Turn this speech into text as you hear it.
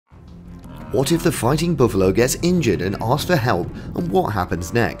What if the fighting buffalo gets injured and asks for help, and what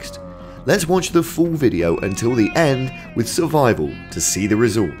happens next? Let's watch the full video until the end with survival to see the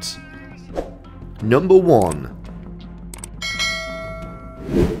results. Number 1.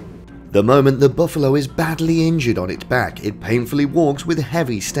 The moment the buffalo is badly injured on its back, it painfully walks with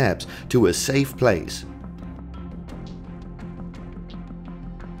heavy steps to a safe place.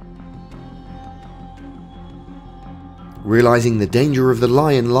 Realizing the danger of the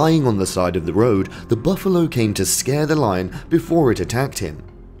lion lying on the side of the road, the buffalo came to scare the lion before it attacked him.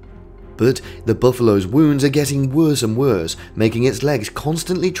 But the buffalo's wounds are getting worse and worse, making its legs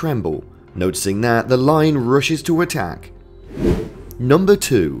constantly tremble. Noticing that, the lion rushes to attack. Number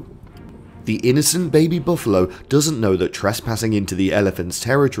 2. The innocent baby buffalo doesn't know that trespassing into the elephant's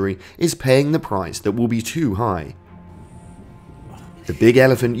territory is paying the price that will be too high. The big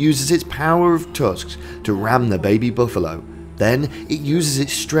elephant uses its power of tusks to ram the baby buffalo. Then it uses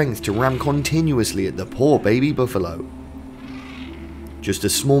its strength to ram continuously at the poor baby buffalo. Just a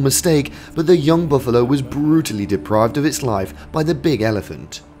small mistake, but the young buffalo was brutally deprived of its life by the big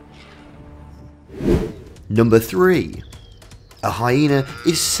elephant. Number 3. A hyena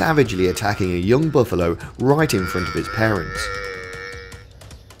is savagely attacking a young buffalo right in front of its parents.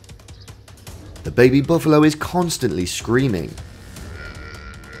 The baby buffalo is constantly screaming.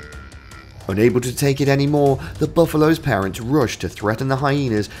 Unable to take it anymore, the buffalo's parents rush to threaten the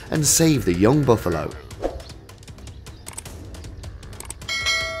hyenas and save the young buffalo.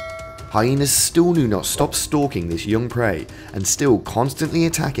 Hyenas still do not stop stalking this young prey and still constantly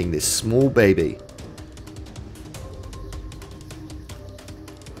attacking this small baby.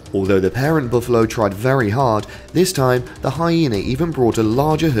 Although the parent buffalo tried very hard, this time the hyena even brought a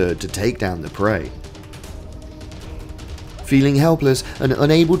larger herd to take down the prey. Feeling helpless and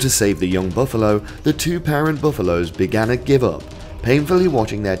unable to save the young buffalo, the two parent buffaloes began to give up, painfully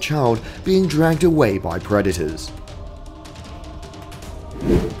watching their child being dragged away by predators.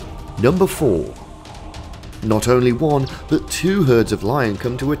 Number 4. Not only one, but 2 herds of lion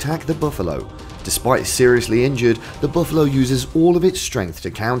come to attack the buffalo. Despite seriously injured, the buffalo uses all of its strength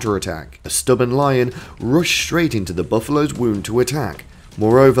to counterattack. A stubborn lion rushed straight into the buffalo's wound to attack.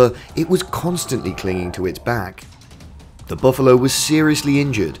 Moreover, it was constantly clinging to its back. The buffalo was seriously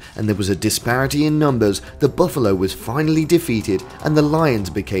injured, and there was a disparity in numbers. The buffalo was finally defeated, and the lions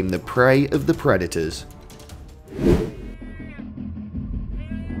became the prey of the predators.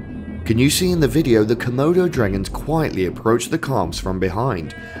 Can you see in the video the Komodo dragons quietly approach the calves from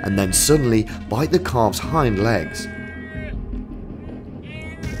behind, and then suddenly bite the calf's hind legs?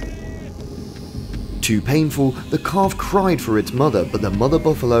 Too painful, the calf cried for its mother, but the mother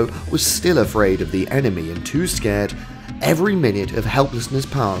buffalo was still afraid of the enemy and too scared. Every minute of helplessness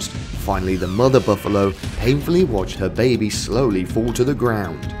passed. Finally, the mother buffalo painfully watched her baby slowly fall to the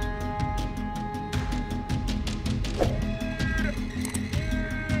ground.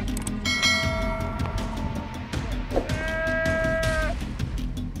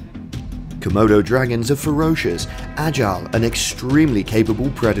 Komodo dragons are ferocious, agile, and extremely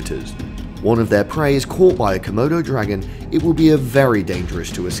capable predators. One of their prey is caught by a Komodo dragon, it will be very dangerous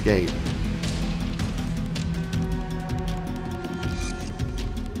to escape.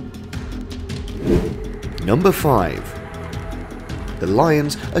 Number 5. The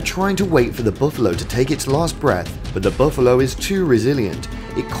lions are trying to wait for the buffalo to take its last breath, but the buffalo is too resilient.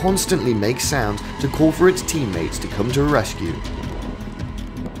 It constantly makes sounds to call for its teammates to come to rescue.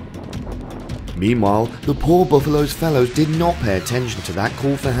 Meanwhile, the poor buffalo's fellows did not pay attention to that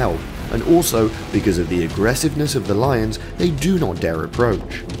call for help, and also, because of the aggressiveness of the lions, they do not dare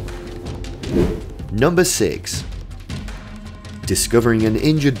approach. Number 6. Discovering an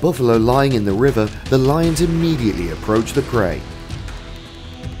injured buffalo lying in the river, the lions immediately approach the prey.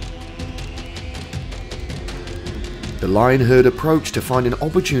 The lion herd approached to find an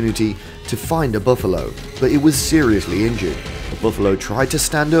opportunity to find a buffalo, but it was seriously injured. The buffalo tried to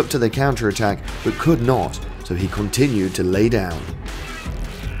stand up to the counterattack but could not, so he continued to lay down.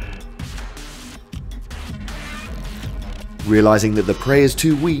 Realizing that the prey is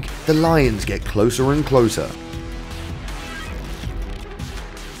too weak, the lions get closer and closer.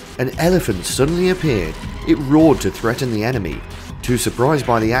 An elephant suddenly appeared. It roared to threaten the enemy. Too surprised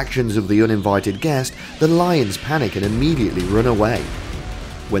by the actions of the uninvited guest, the lions panic and immediately run away.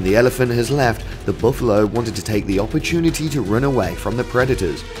 When the elephant has left, the buffalo wanted to take the opportunity to run away from the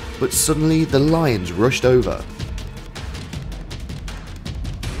predators, but suddenly the lions rushed over.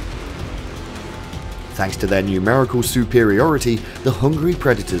 Thanks to their numerical superiority, the hungry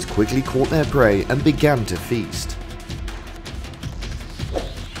predators quickly caught their prey and began to feast.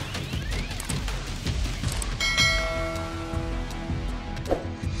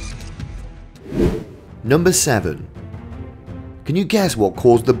 Number 7. Can you guess what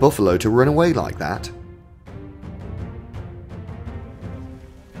caused the buffalo to run away like that?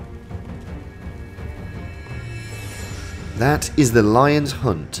 That is the lion's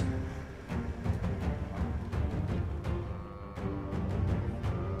hunt.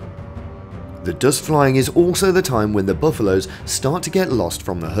 The dust flying is also the time when the buffaloes start to get lost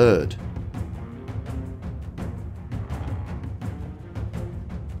from the herd.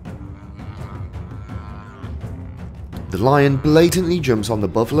 The lion blatantly jumps on the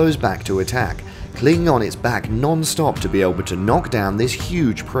buffalo's back to attack, clinging on its back non-stop to be able to knock down this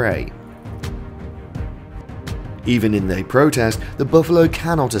huge prey. Even in their protest, the buffalo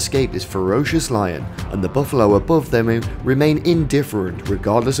cannot escape this ferocious lion, and the buffalo above them remain indifferent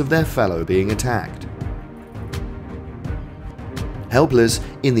regardless of their fellow being attacked. Helpless,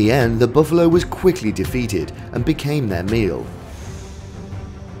 in the end the buffalo was quickly defeated and became their meal.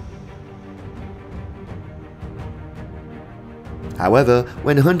 However,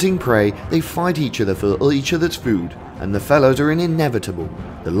 when hunting prey, they fight each other for each other's food, and the fellows are inevitable.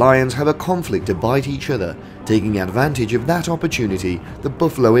 The lions have a conflict to bite each other. Taking advantage of that opportunity, the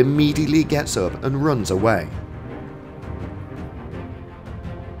buffalo immediately gets up and runs away.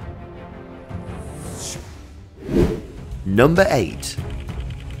 Number 8.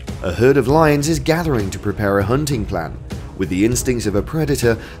 A herd of lions is gathering to prepare a hunting plan. With the instincts of a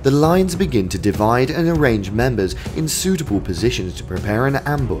predator, the lions begin to divide and arrange members in suitable positions to prepare an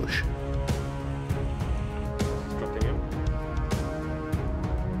ambush.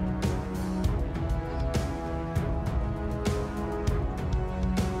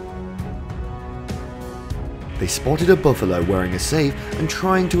 They spotted a buffalo wearing a safe and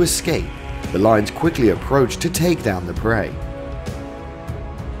trying to escape. The lions quickly approach to take down the prey.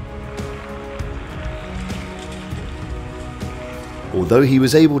 Although he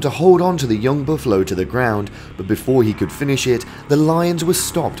was able to hold on to the young buffalo to the ground, but before he could finish it, the lions were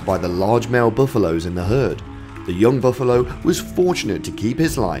stopped by the large male buffaloes in the herd. The young buffalo was fortunate to keep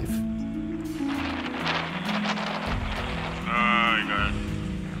his life.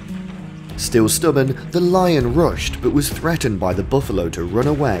 Still stubborn, the lion rushed but was threatened by the buffalo to run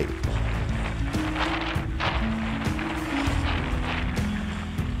away.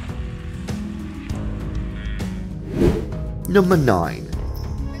 Number 9.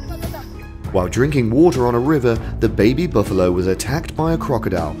 While drinking water on a river, the baby buffalo was attacked by a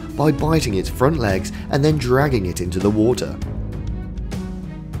crocodile by biting its front legs and then dragging it into the water.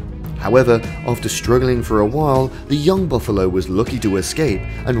 However, after struggling for a while, the young buffalo was lucky to escape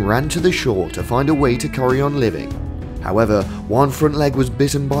and ran to the shore to find a way to carry on living. However, one front leg was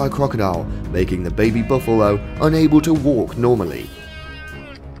bitten by a crocodile, making the baby buffalo unable to walk normally.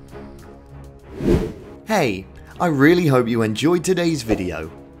 Hey, I really hope you enjoyed today's video.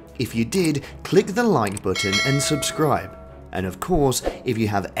 If you did, click the like button and subscribe. And of course, if you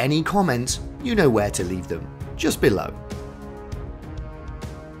have any comments, you know where to leave them, just below.